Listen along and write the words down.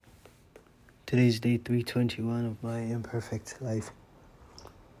Today's day 321 of my imperfect life.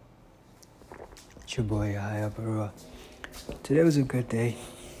 It's your boy, Haya Barua. Today was a good day.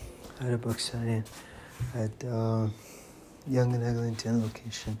 I had a book signing at Yonge and Eglinton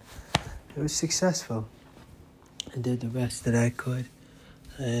location. It was successful. I did the best that I could,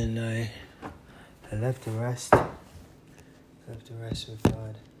 and I left the rest with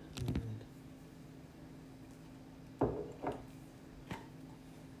God.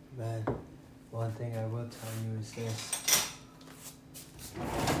 Man, one thing I will tell you is this.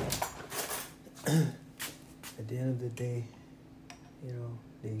 At the end of the day,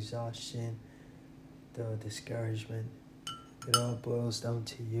 the exhaustion, the discouragement, it all boils down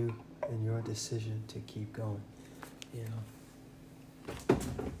to you and your decision to keep going.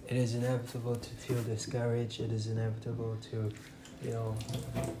 It is inevitable to feel discouraged. It is inevitable to,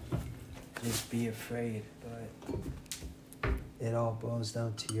 just be afraid. But it all boils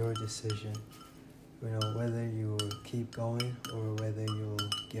down to your decision. Whether you will keep going or whether you'll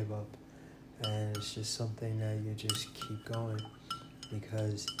give up. And it's just something that you just keep going.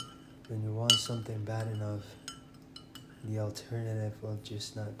 Because when you want something bad enough, the alternative will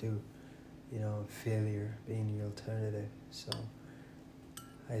just not do. Failure being the alternative. So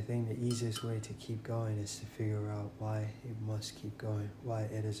I think the easiest way to keep going is to figure out why you must keep going, why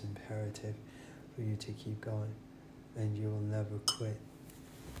it is imperative for you to keep going, and you will never quit.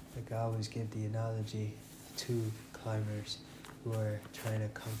 Like I always give the analogy to climbers who are trying to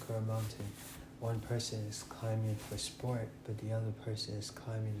conquer a mountain. One person is climbing for sport, but the other person is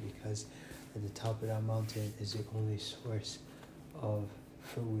climbing because at the top of that mountain is the only source of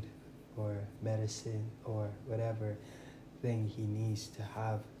food or medicine or whatever thing he needs to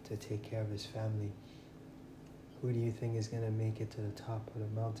have to take care of his family. Who do you think is going to make it to the top of the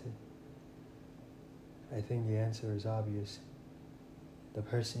mountain? I think the answer is obvious. The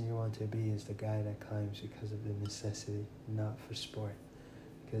person you want to be is the guy that climbs because of the necessity, not for sport.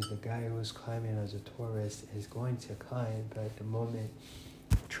 Because the guy who's climbing as a tourist is going to climb, but the moment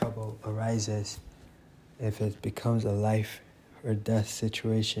trouble arises, if it becomes a life or death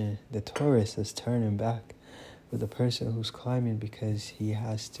situation, the tourist is turning back. But the person who's climbing because he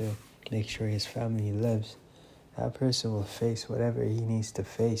has to make sure his family lives, that person will face whatever he needs to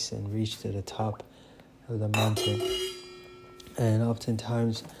face and reach to the top of the mountain. And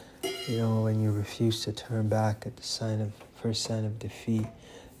oftentimes, when you refuse to turn back at the first sign of defeat,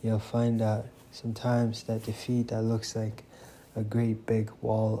 you'll find that sometimes that defeat that looks like a great big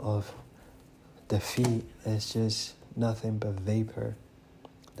wall of defeat is just nothing but vapor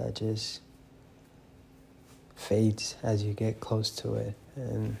that just fades as you get close to it.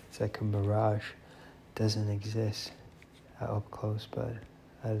 And it's like a mirage. It doesn't exist up close, but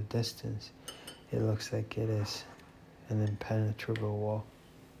at a distance, it looks like it is an impenetrable wall.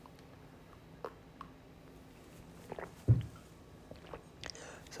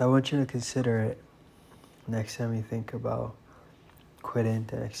 So I want you to consider it next time you think about quitting,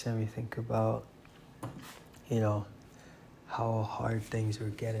 the next time you think about, how hard things are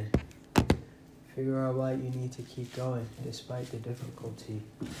getting. Figure out why you need to keep going despite the difficulty.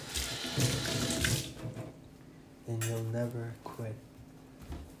 And you'll never quit.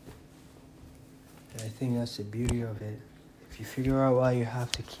 And I think that's the beauty of it. If you figure out why you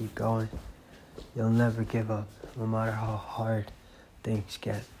have to keep going, you'll never give up, no matter how hard things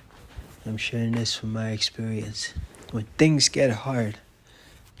get. I'm sharing this from my experience. When things get hard,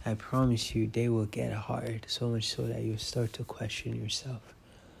 I promise you they will get hard, so much so that you'll start to question yourself.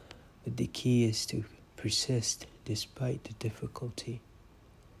 But the key is to persist despite the difficulty.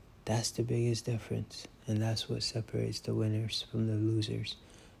 That's the biggest difference, and that's what separates the winners from the losers,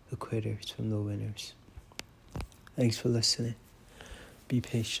 the quitters from the winners. Thanks for listening. Be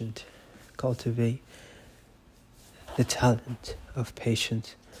patient. Cultivate the talent of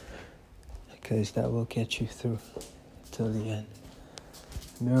patience, because that will get you through till the end.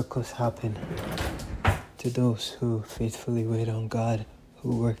 Miracles happen to those who faithfully wait on God,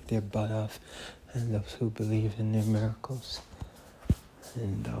 who work their butt off, and those who believe in their miracles.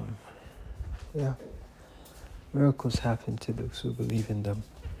 And miracles happen to those who believe in them.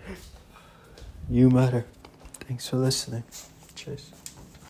 You matter. Thanks for listening. Cheers.